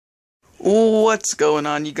What's going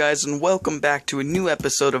on, you guys, and welcome back to a new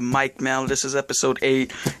episode of Mike Mel. This is episode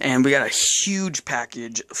 8, and we got a huge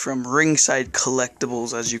package from Ringside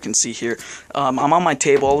Collectibles, as you can see here. I'm on my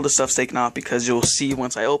table, all the stuff's taken off because you'll see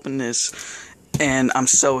once I open this, and I'm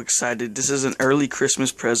so excited. This is an early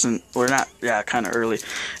Christmas present, or not, yeah, kind of early.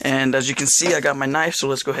 And as you can see, I got my knife, so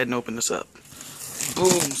let's go ahead and open this up.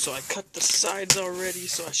 Boom, so I cut the sides already,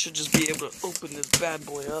 so I should just be able to open this bad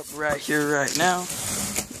boy up right here, right now.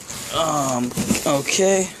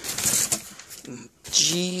 Okay.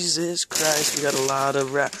 Jesus Christ, we got a lot of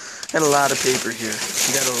paper here.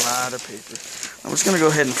 We got a lot of paper. I'm just gonna go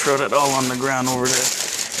ahead and throw that all on the ground over there.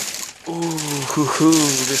 Ooh,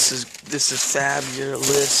 this is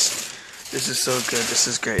fabulous. This is so good. This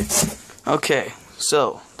is great. Okay,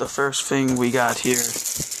 so the first thing we got here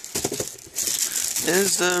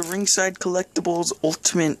is the Ringside Collectibles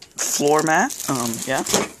Ultimate Floor Mat. Yeah.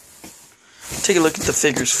 Take a look at the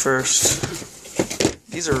figures first.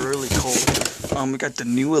 These are really cool. We got the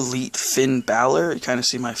new Elite Finn Balor. You kind of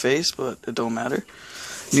see my face, but it don't matter.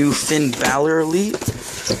 New Finn Balor Elite.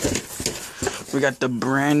 We got the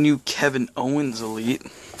brand new Kevin Owens Elite.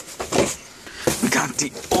 We got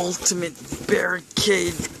the Ultimate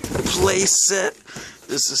Barricade playset.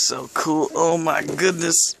 This is so cool. Oh my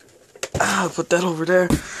goodness. Put that over there.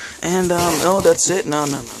 And, oh, that's it? No,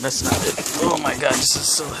 that's not it. Oh my god, this is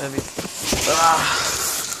so heavy.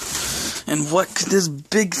 And what could this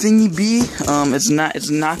big thingy be? It's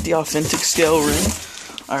not the authentic scale ring.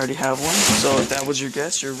 I already have one, so if that was your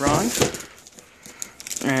guess, you're wrong.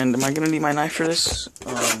 And am I gonna need my knife for this?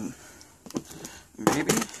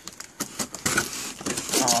 Maybe.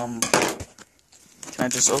 Can I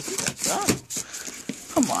just open it? Oh.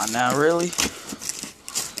 Come on now, really?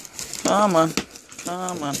 Come on.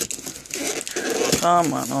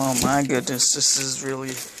 Oh my goodness, this is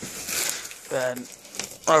really bad.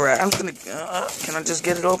 Alright, I'm gonna, can I just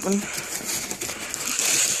get it open?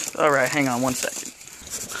 Alright, hang on one second.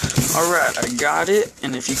 Alright, I got it,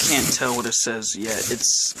 and if you can't tell what it says yet,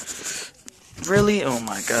 it's really, oh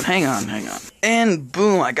my god, hang on. And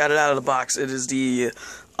boom, I got it out of the box. It is the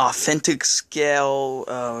authentic scale,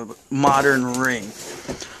 modern ring.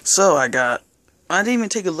 So I didn't even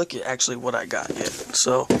take a look at actually what I got yet.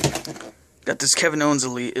 So, got this Kevin Owens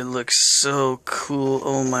Elite. It looks so cool.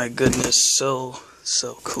 Oh my goodness, so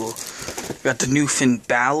cool. Got the new Finn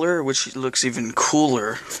Balor, which looks even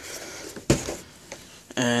cooler.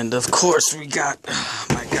 And of course we got, oh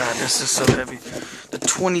my god, this is so heavy. The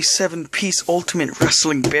 27-piece Ultimate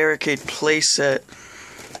Wrestling Barricade playset.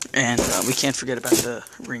 And we can't forget about the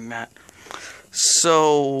ring mat.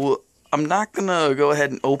 So, I'm not gonna go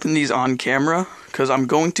ahead and open these on camera because I'm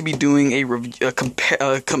going to be doing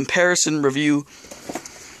a comparison review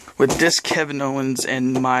with this Kevin Owens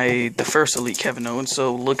and the first Elite Kevin Owens.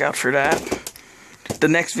 So look out for that. The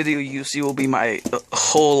next video you see will be my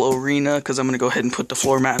whole arena because I'm gonna go ahead and put the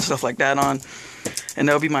floor mat and stuff like that on, and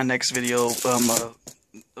that'll be my next video,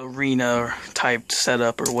 arena type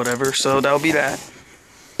setup or whatever. So that'll be that.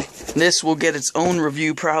 This will get its own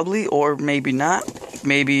review probably, or maybe not.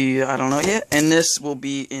 Maybe, I don't know yet. And this will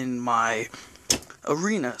be in my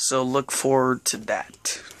arena, so look forward to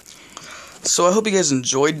that. So I hope you guys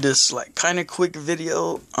enjoyed this, like, kind of quick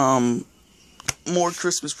video. More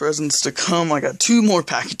Christmas presents to come. I got 2 more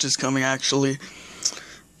packages coming, actually.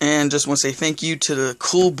 And just want to say thank you to the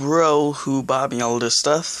cool bro who bought me all this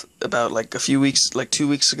stuff about, like, 2 weeks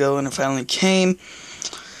ago, and it finally came.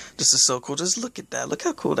 This is so cool. Just look at that. Look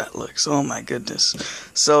how cool that looks. Oh my goodness.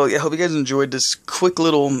 So yeah, I hope you guys enjoyed this quick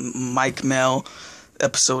little Mike Mel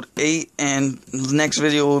episode 8. And the next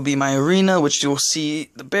video will be my arena, which you'll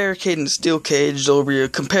see the barricade and the steel cage. There'll be a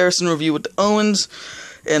comparison review with the Owens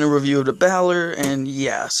and a review of the Balor. And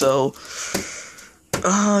yeah, so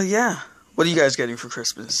yeah. What are you guys getting for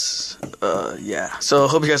Christmas? Yeah. So I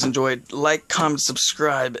hope you guys enjoyed. Like, comment,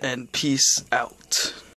 subscribe, and peace out.